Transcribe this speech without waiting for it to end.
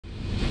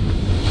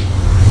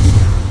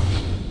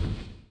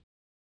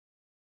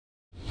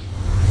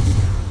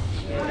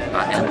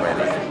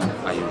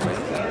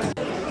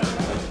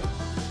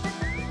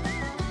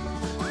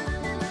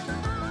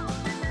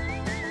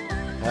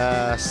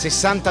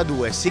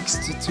62,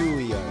 62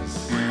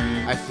 years,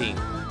 I think.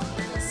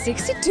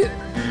 62.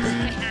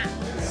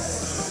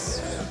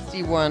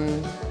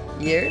 61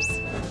 years.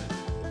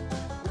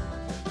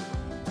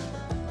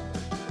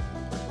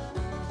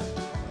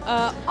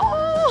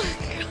 Oh,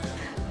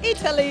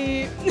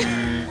 Italy.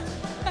 I'm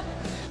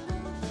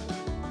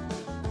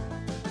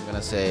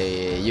gonna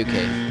say UK.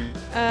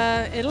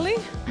 Italy.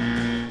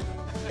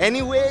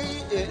 Anyway,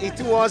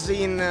 it was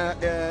in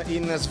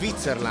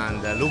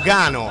Switzerland,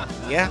 Lugano.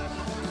 Yeah.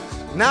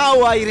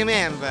 Now I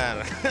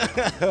remember.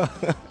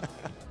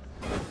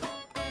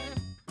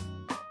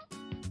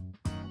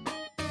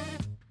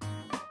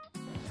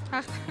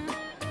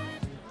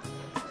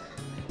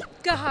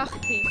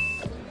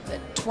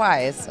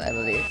 Twice, I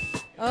believe.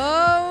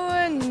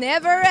 Oh,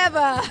 never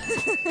ever.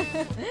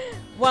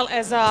 Well,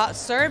 as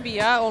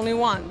Serbia, only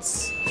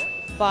once.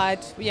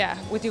 But yeah,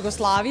 with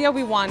Yugoslavia,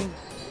 we won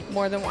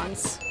more than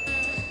once.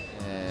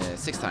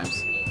 6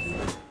 times.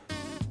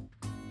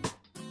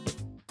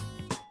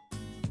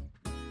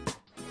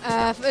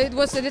 It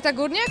was Edita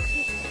Gurniak.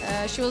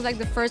 She was like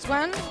the first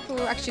one who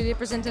actually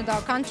represented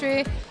our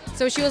country.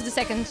 So she was the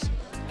second.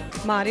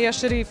 Marija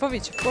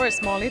Šerifović, of course,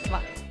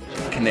 Molitva.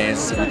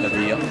 Knez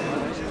Maria.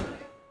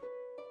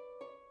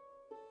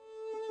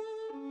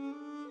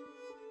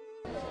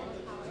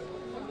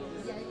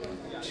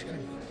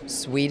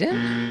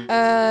 Sweden?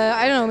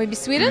 I don't know, maybe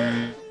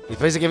Sweden? Il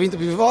paese che ha vinto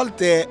più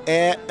volte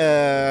è,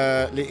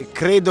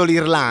 credo,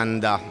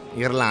 l'Irlanda.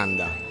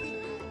 Irlanda.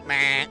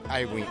 Meh,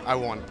 I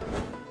won.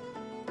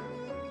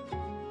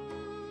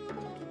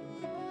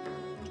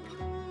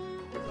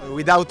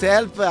 Without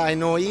help, I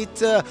know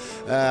it.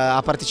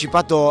 Ha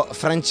partecipato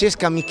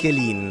Francesca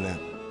Michelin.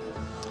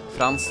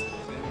 France.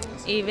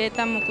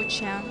 Iveta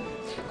Mukuchyan.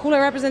 Who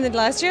represented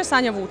last year?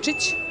 Sanja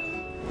Vučić.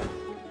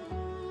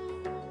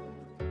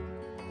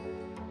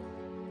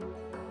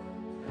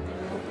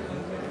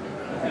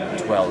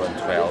 Twelve and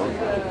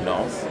 12,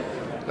 no?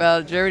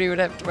 Well, Germany would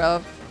have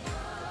 12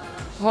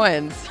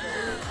 points.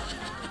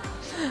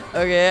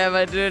 Okay, am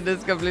I doing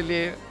this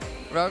completely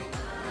wrong?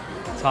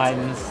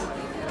 Times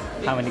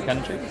how many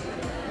countries?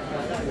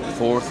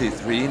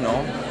 43,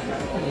 no?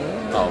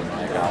 Oh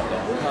my god.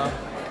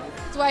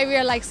 That's why we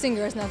are like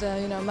singers, not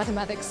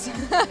mathematics.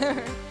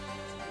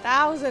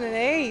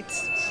 1008.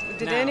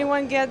 Did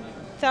anyone get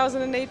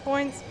 1008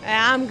 points?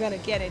 I'm gonna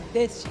get it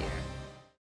this year.